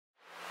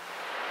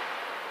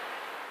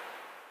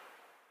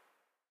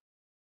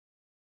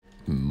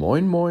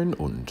Moin moin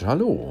und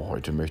hallo,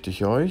 heute möchte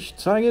ich euch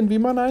zeigen, wie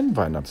man einen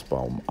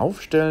Weihnachtsbaum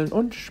aufstellen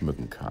und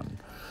schmücken kann.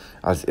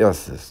 Als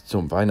erstes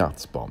zum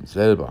Weihnachtsbaum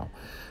selber.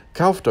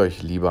 Kauft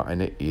euch lieber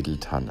eine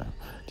Edeltanne.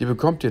 Die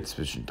bekommt ihr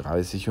zwischen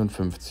 30 und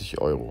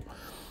 50 Euro.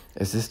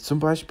 Es ist zum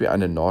Beispiel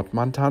eine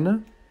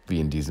Nordmann-Tanne,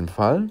 wie in diesem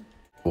Fall,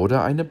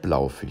 oder eine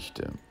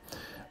Blaufichte.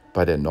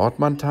 Bei der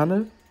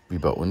Nordmann-Tanne, wie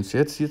bei uns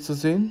jetzt hier zu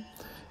sehen,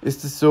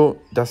 ist es so,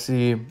 dass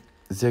sie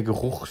sehr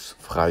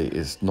geruchsfrei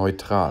ist,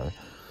 neutral.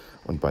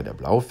 Und bei der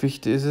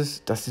Blaufichte ist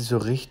es, dass sie so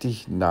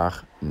richtig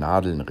nach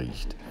Nadeln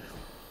riecht.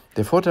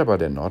 Der Vorteil bei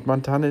der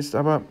Nordmann-Tanne ist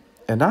aber,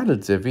 er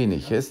nadelt sehr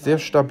wenig, er ist sehr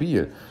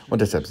stabil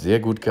und deshalb sehr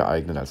gut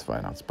geeignet als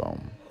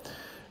Weihnachtsbaum.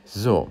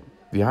 So,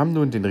 wir haben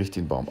nun den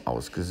richtigen Baum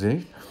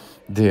ausgesägt.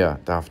 Der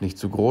darf nicht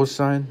zu groß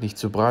sein, nicht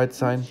zu breit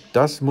sein.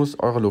 Das muss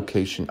eurer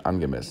Location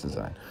angemessen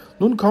sein.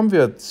 Nun kommen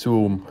wir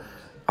zum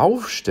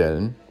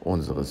Aufstellen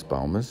unseres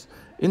Baumes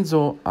in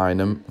so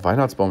einem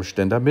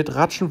Weihnachtsbaumständer mit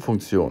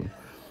Ratschenfunktion.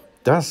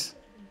 Das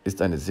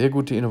ist eine sehr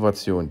gute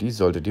Innovation, die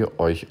solltet ihr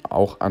euch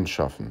auch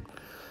anschaffen.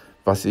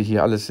 Was ihr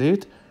hier alles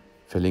seht,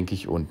 verlinke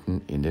ich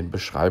unten in den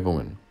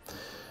Beschreibungen.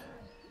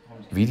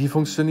 Wie die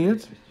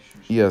funktioniert?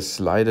 Ihr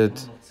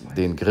slidet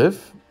den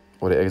Griff,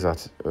 oder eher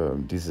gesagt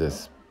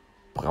dieses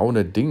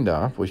braune Ding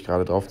da, wo ich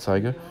gerade drauf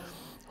zeige,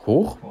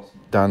 hoch.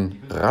 Dann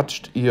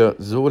ratscht ihr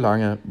so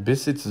lange,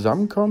 bis sie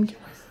zusammenkommt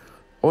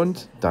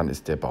und dann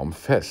ist der Baum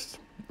fest.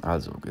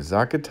 Also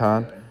gesagt,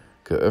 getan.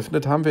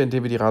 Geöffnet haben wir,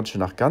 indem wir die Ratsche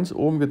nach ganz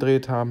oben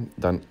gedreht haben.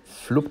 Dann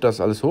fluppt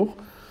das alles hoch.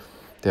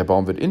 Der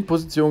Baum wird in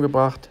Position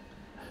gebracht,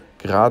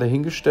 gerade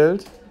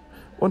hingestellt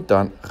und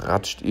dann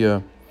ratscht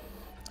ihr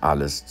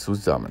alles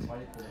zusammen.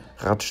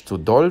 Ratscht so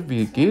doll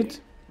wie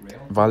geht,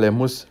 weil er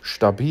muss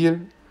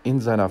stabil in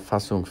seiner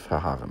Fassung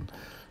verharren.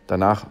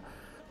 Danach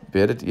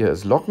werdet ihr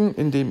es locken,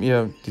 indem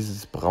ihr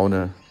dieses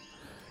braune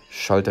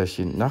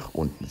Schalterchen nach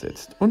unten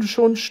setzt. Und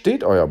schon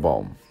steht euer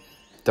Baum.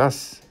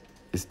 Das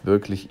ist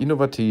wirklich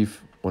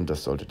innovativ. Und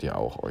das solltet ihr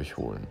auch euch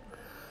holen.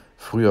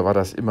 Früher war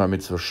das immer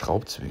mit so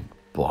Schraubzwingen.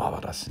 Boah,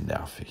 war das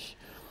nervig.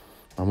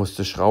 Man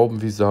musste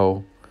schrauben wie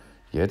Sau.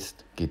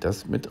 Jetzt geht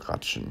das mit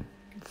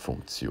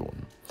Ratschenfunktion.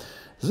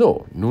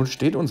 So, nun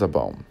steht unser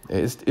Baum.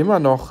 Er ist immer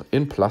noch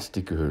in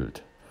Plastik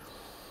gehüllt.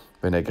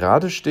 Wenn er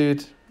gerade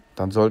steht,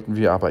 dann sollten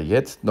wir aber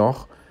jetzt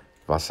noch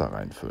Wasser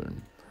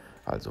reinfüllen.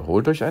 Also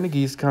holt euch eine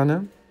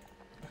Gießkanne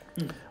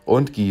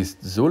und gießt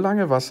so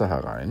lange Wasser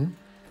herein.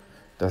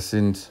 Das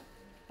sind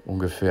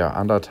ungefähr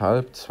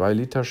 1,5, 2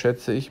 Liter,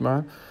 schätze ich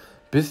mal,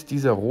 bis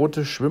dieser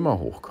rote Schwimmer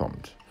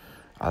hochkommt.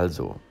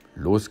 Also,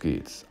 los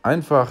geht's.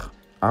 Einfach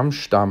am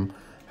Stamm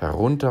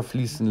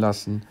herunterfließen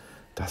lassen,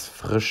 das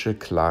frische,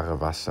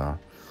 klare Wasser,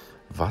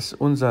 was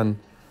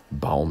unseren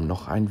Baum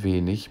noch ein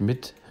wenig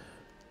mit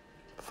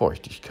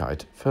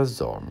Feuchtigkeit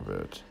versorgen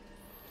wird.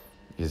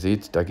 Ihr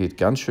seht, da geht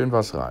ganz schön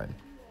was rein.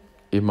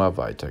 Immer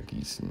weiter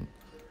gießen.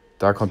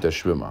 Da kommt der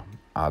Schwimmer.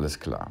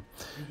 Alles klar.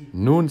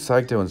 Nun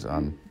zeigt er uns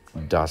an,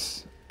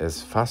 dass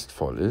es fast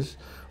voll ist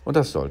und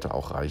das sollte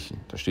auch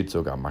reichen. Da steht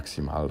sogar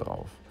maximal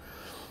drauf.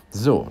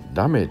 So,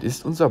 damit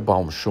ist unser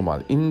Baum schon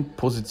mal in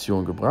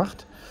Position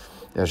gebracht.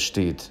 Er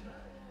steht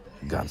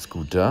ganz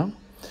gut da.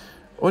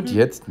 Und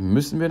jetzt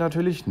müssen wir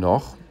natürlich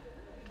noch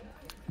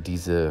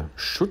diese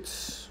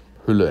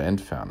Schutzhülle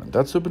entfernen.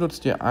 Dazu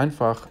benutzt ihr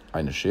einfach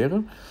eine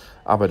Schere,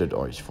 arbeitet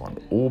euch von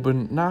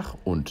oben nach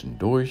unten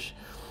durch,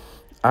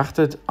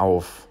 achtet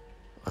auf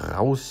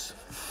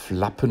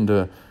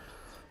rausflappende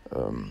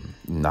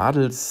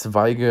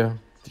Nadelzweige,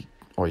 die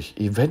euch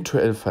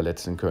eventuell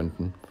verletzen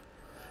könnten,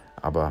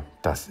 aber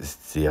das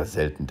ist sehr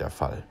selten der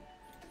Fall.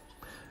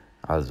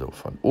 Also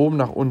von oben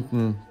nach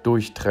unten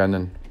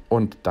durchtrennen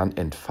und dann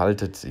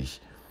entfaltet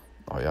sich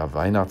euer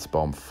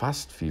Weihnachtsbaum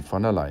fast wie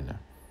von alleine.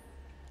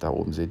 Da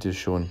oben seht ihr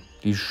schon,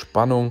 die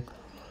Spannung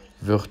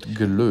wird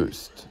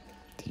gelöst.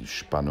 Die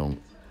Spannung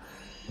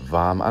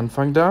war am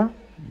Anfang da,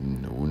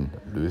 nun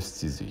löst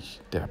sie sich.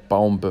 Der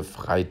Baum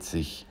befreit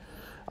sich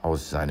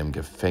aus seinem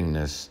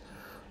Gefängnis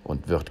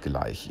und wird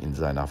gleich in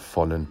seiner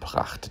vollen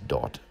Pracht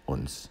dort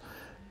uns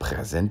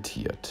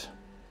präsentiert.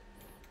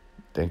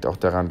 Denkt auch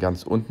daran,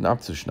 ganz unten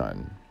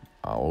abzuschneiden.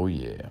 Oh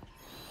yeah.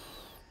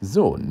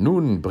 So,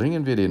 nun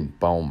bringen wir den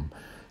Baum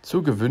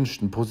zur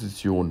gewünschten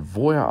Position,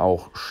 wo er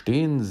auch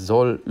stehen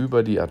soll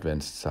über die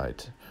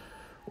Adventszeit.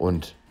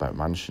 Und bei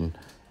manchen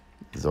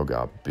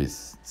sogar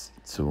bis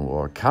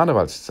zur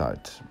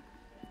Karnevalszeit.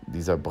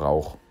 Dieser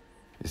Brauch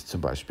ist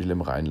zum Beispiel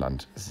im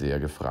Rheinland sehr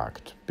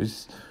gefragt,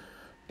 bis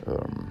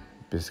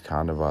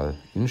Karneval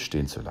ihn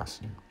stehen zu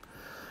lassen.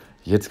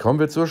 Jetzt kommen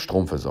wir zur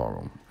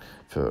Stromversorgung.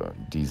 Für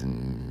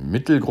diesen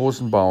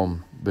mittelgroßen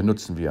Baum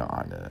benutzen wir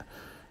eine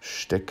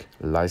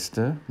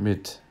Steckleiste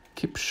mit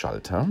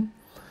Kippschalter,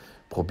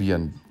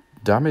 probieren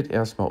damit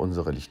erstmal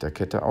unsere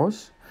Lichterkette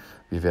aus.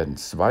 Wir werden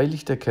 2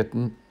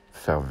 Lichterketten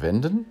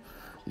verwenden.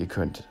 Ihr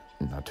könnt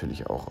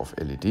natürlich auch auf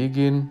LED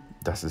gehen.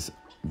 Das ist,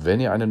 wenn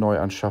ihr eine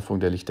Neuanschaffung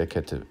der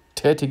Lichterkette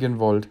tätigen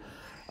wollt,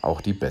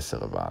 auch die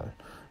bessere Wahl,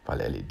 weil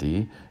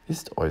LED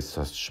ist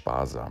äußerst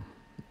sparsam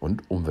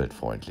und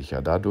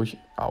umweltfreundlicher dadurch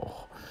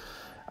auch.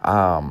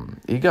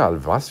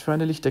 Egal, was für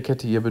eine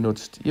Lichterkette ihr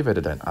benutzt, ihr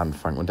werdet einen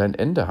Anfang und ein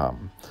Ende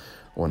haben.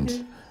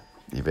 Und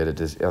ihr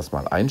werdet es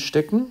erstmal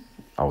einstecken,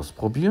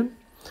 ausprobieren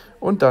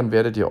und dann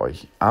werdet ihr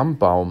euch am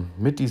Baum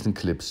mit diesen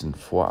Clipsen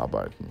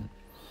vorarbeiten.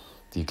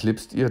 Die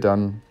klipst ihr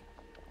dann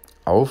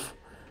auf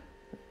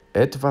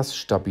etwas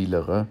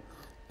stabilere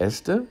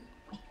Äste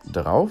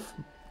drauf.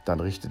 Dann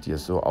richtet ihr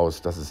es so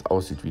aus, dass es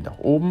aussieht wie nach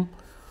oben.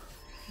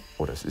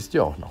 Oder es ist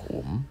ja auch nach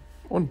oben.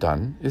 Und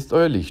dann ist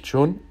euer Licht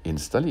schon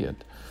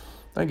installiert.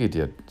 Dann geht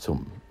ihr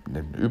zum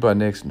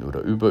übernächsten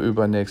oder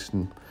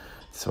übernächsten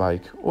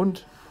Zweig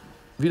und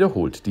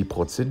wiederholt die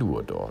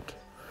Prozedur dort.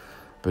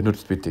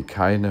 Benutzt bitte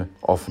keine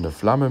offene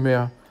Flamme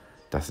mehr.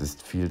 Das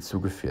ist viel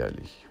zu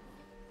gefährlich.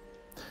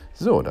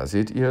 So, da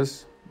seht ihr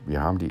es.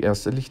 Wir haben die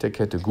erste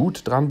Lichterkette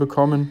gut dran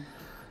bekommen.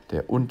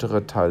 Der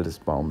untere Teil des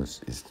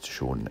Baumes ist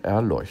schon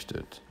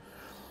erleuchtet.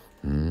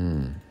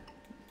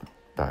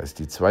 Da ist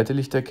die zweite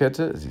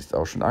Lichterkette. Sie ist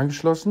auch schon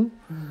angeschlossen.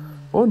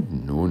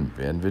 Und nun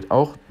werden wir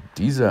auch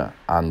diese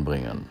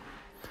anbringen.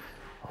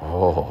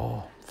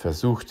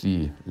 Versucht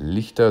die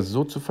Lichter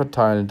so zu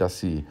verteilen, dass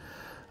sie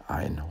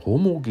ein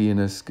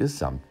homogenes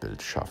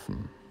Gesamtbild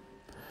schaffen.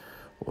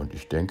 Und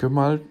ich denke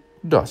mal,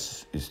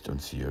 das ist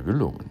uns hier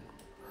gelungen.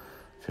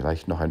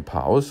 Vielleicht noch ein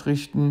paar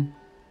ausrichten,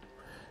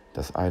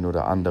 das ein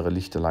oder andere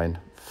Lichterlein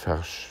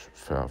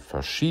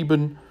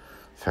verschieben,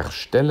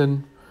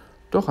 verstellen.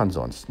 Doch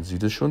ansonsten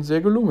sieht es schon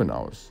sehr gelungen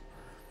aus.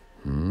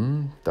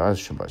 Da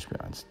ist zum Beispiel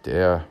eins,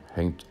 der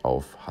hängt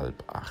auf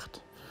 7:30.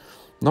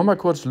 Nochmal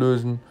kurz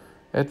lösen,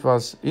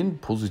 etwas in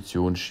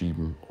Position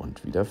schieben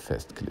und wieder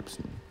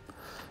festklipsen.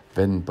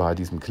 Wenn bei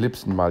diesem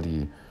Klipsen mal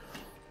die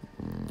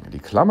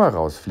Klammer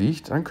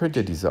rausfliegt, dann könnt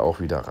ihr diese auch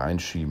wieder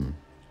reinschieben.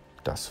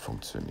 Das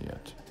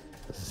funktioniert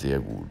sehr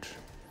gut.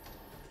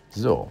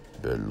 So,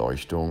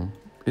 Beleuchtung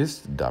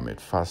ist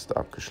damit fast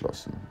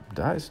abgeschlossen.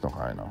 Da ist noch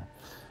einer.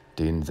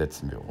 Den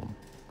setzen wir um.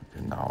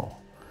 Genau.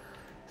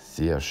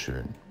 Sehr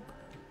schön.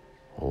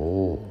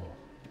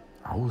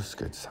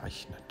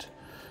 Ausgezeichnet.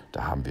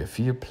 Da haben wir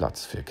viel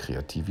Platz für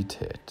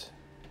Kreativität.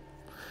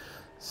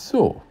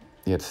 So,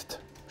 jetzt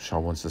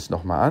schauen wir uns das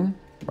nochmal an.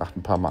 Macht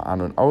ein paar Mal an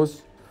und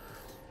aus.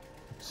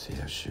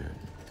 Sehr schön.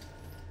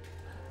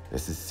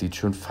 Sieht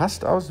schon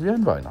fast aus wie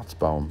ein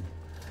Weihnachtsbaum.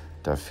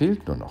 Da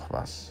fehlt nur noch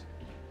was.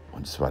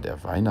 Und zwar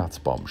der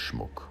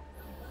Weihnachtsbaumschmuck.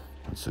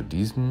 Und zu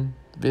diesem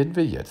werden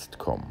wir jetzt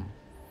kommen.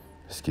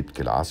 Es gibt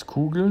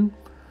Glaskugeln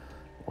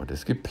und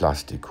es gibt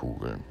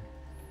Plastikkugeln.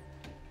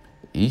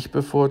 Ich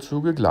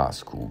bevorzuge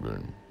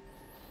Glaskugeln.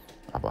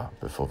 Aber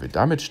bevor wir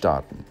damit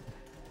starten,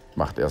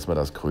 macht erstmal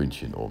das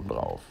Krönchen oben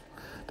drauf.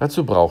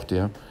 Dazu braucht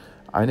ihr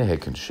eine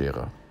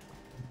Heckenschere.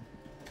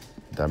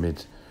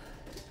 Damit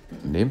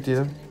nehmt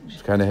ihr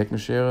keine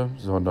Heckenschere,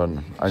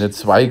 sondern eine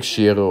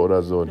Zweigschere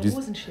oder so.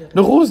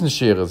 Eine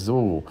Rosenschere,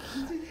 so.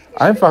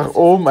 Einfach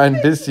oben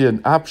ein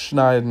bisschen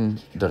abschneiden,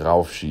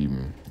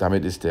 draufschieben.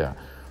 Damit ist der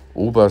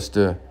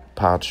oberste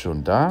Part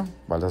schon da,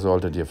 weil da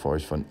solltet ihr für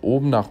euch von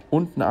oben nach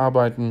unten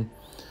arbeiten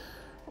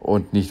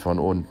und nicht von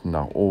unten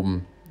nach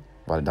oben,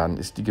 weil dann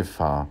ist die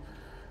Gefahr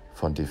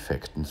von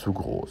Defekten zu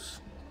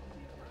groß.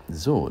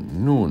 So,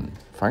 nun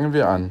fangen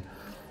wir an,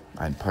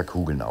 ein paar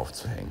Kugeln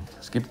aufzuhängen.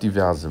 Es gibt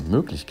diverse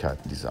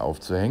Möglichkeiten, diese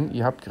aufzuhängen.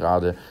 Ihr habt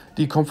gerade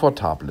die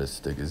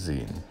komfortableste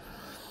gesehen.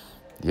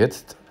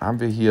 Jetzt haben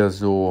wir hier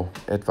so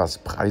etwas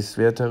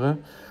preiswertere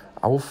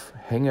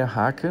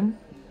Aufhängehaken.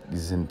 Die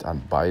sind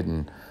an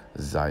beiden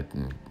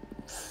Seiten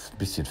ein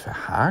bisschen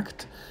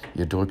verhakt.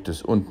 Ihr drückt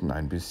es unten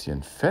ein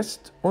bisschen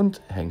fest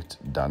und hängt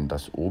dann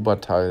das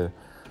Oberteil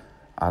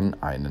an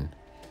einen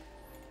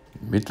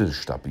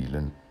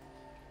mittelstabilen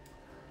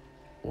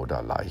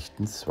oder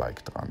leichten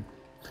Zweig dran.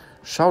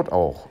 Schaut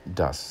auch,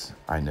 dass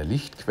eine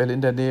Lichtquelle in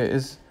der Nähe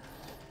ist,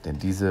 denn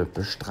diese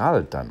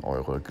bestrahlt dann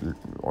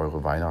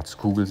eure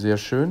Weihnachtskugel sehr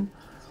schön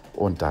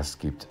und das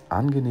gibt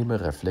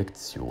angenehme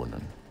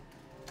Reflexionen.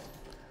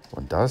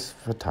 Und das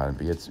verteilen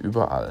wir jetzt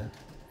überall.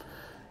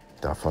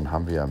 Davon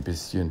haben wir ein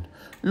bisschen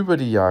über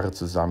die Jahre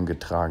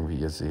zusammengetragen, wie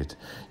ihr seht.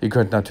 Ihr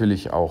könnt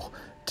natürlich auch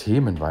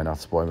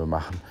Themenweihnachtsbäume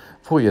machen,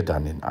 wo ihr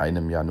dann in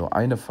einem Jahr nur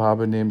eine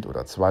Farbe nehmt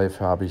oder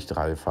zweifarbig,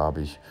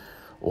 dreifarbig.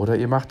 Oder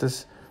ihr macht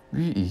es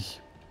wie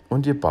ich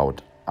und ihr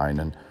baut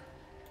einen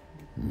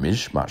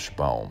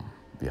Mischmaschbaum.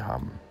 Wir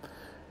haben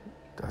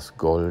das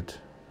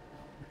Gold,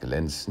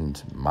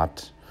 glänzend,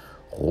 matt,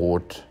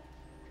 rot,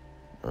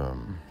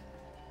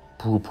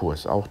 Purpur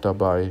ist auch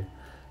dabei,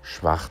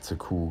 schwarze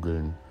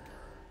Kugeln,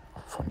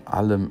 von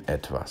allem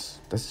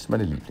etwas. Das ist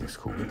meine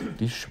Lieblingskugel,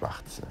 die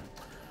schwarze.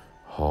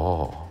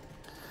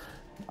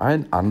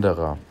 Ein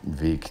anderer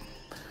Weg,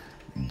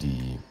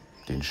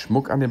 den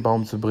Schmuck an den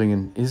Baum zu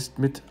bringen, ist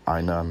mit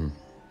einem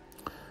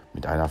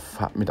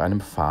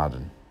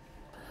Faden.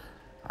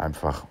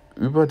 Einfach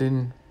über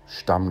den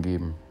Stamm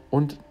geben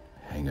und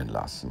hängen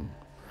lassen.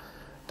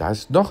 Da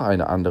ist noch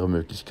eine andere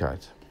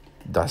Möglichkeit.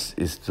 Das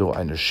ist so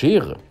eine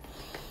Schere.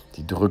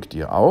 Die drückt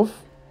ihr auf,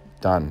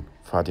 dann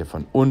fahrt ihr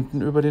von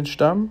unten über den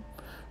Stamm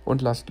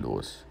und lasst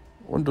los.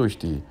 Und durch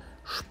die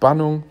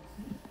Spannung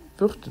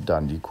wird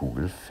dann die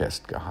Kugel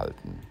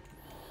festgehalten.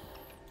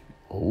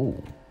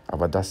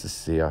 aber das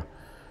ist sehr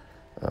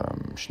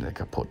schnell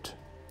kaputt.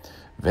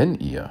 Wenn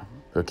ihr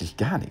wirklich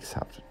gar nichts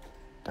habt,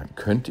 dann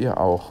könnt ihr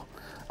auch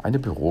eine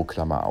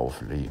Büroklammer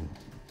auflegen.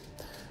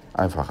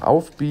 Einfach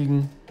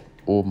aufbiegen,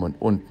 oben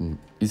und unten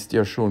ist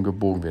ja schon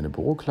gebogen wie eine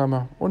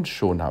Büroklammer und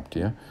schon habt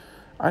ihr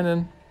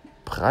einen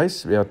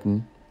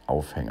preiswerten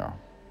Aufhänger.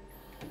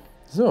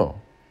 So,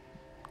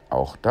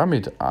 auch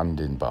damit an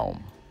den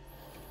Baum.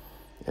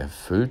 Er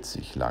füllt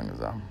sich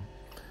langsam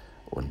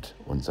und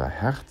unser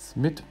Herz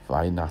mit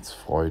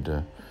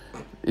Weihnachtsfreude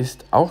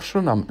ist auch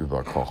schon am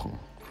Überkochen.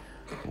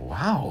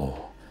 Wow,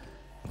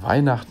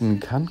 Weihnachten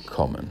kann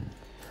kommen.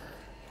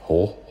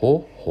 Ho,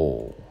 ho,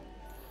 ho.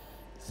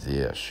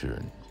 Sehr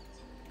schön.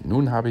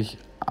 Nun habe ich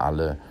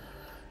alle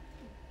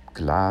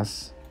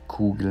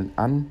Glaskugeln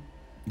an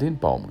den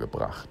Baum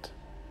gebracht.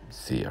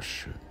 Sehr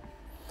schön.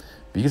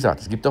 Wie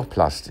gesagt, es gibt auch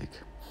Plastik,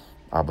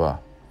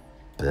 aber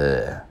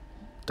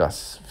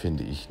das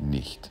finde ich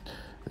nicht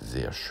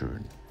sehr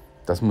schön.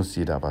 Das muss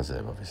jeder aber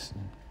selber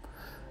wissen.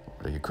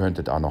 Oder ihr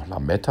könntet auch noch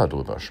Lametta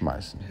drüber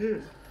schmeißen.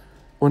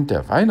 Und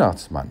der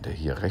Weihnachtsmann, der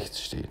hier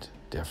rechts steht,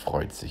 der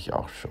freut sich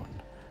auch schon.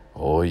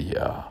 Oh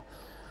ja,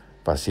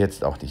 was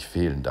jetzt auch nicht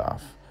fehlen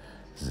darf,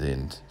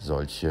 sind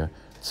solche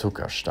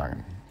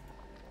Zuckerstangen.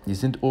 Die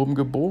sind oben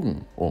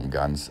gebogen, um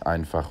ganz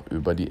einfach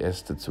über die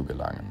Äste zu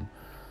gelangen.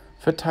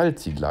 Verteilt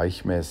sie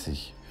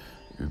gleichmäßig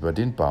über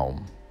den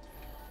Baum.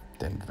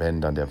 Denn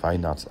wenn dann der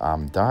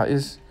Weihnachtsabend da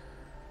ist,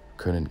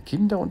 können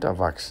Kinder und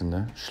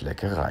Erwachsene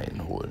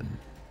Schleckereien holen.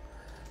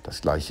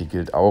 Das gleiche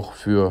gilt auch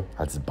für,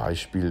 als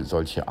Beispiel,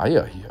 solche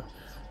Eier hier.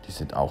 Die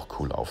sind auch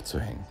cool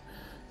aufzuhängen.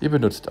 Ihr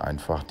benutzt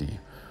einfach die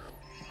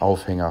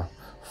Aufhänger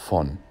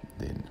von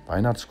den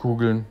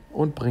Weihnachtskugeln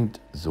und bringt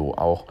so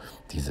auch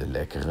diese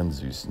leckeren,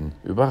 süßen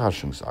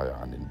Überraschungseier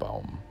an den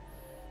Baum.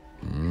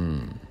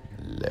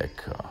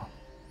 Lecker.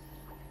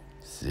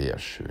 Sehr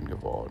schön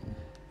geworden.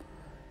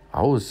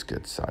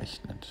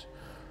 Ausgezeichnet.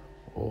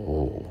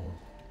 Oh,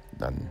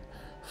 dann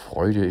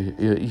freue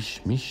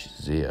ich mich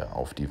sehr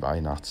auf die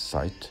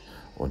Weihnachtszeit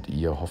und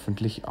ihr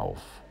hoffentlich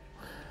auch.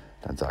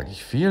 Dann sage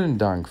ich vielen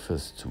Dank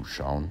fürs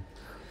Zuschauen.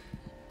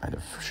 Eine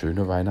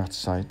schöne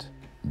Weihnachtszeit.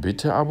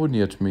 Bitte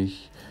abonniert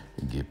mich,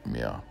 gebt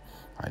mir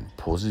ein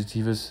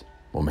positives...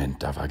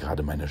 Moment, da war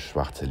gerade meine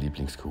schwarze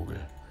Lieblingskugel.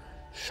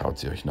 Schaut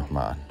sie euch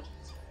nochmal an.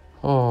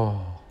 Oh,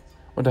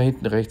 und da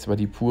hinten rechts war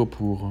die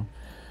purpure.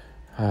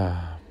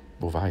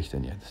 Wo war ich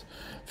denn jetzt?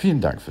 Vielen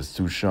Dank fürs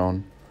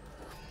Zuschauen.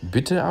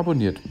 Bitte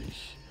abonniert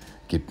mich,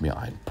 gebt mir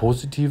ein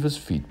positives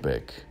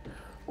Feedback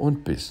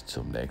und bis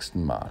zum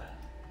nächsten Mal.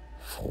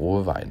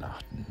 Frohe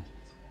Weihnachten.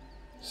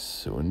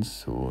 Sun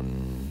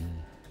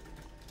Sun.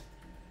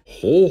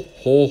 Ho,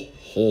 ho,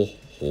 ho,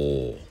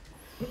 ho.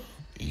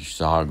 Ich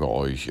sage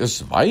euch,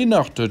 es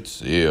weihnachtet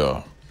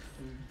sehr.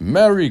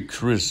 Merry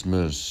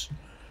Christmas,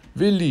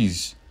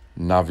 Willis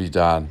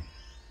Navidad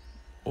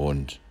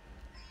und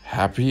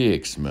Happy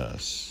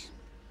Xmas.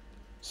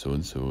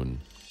 Sun Sun.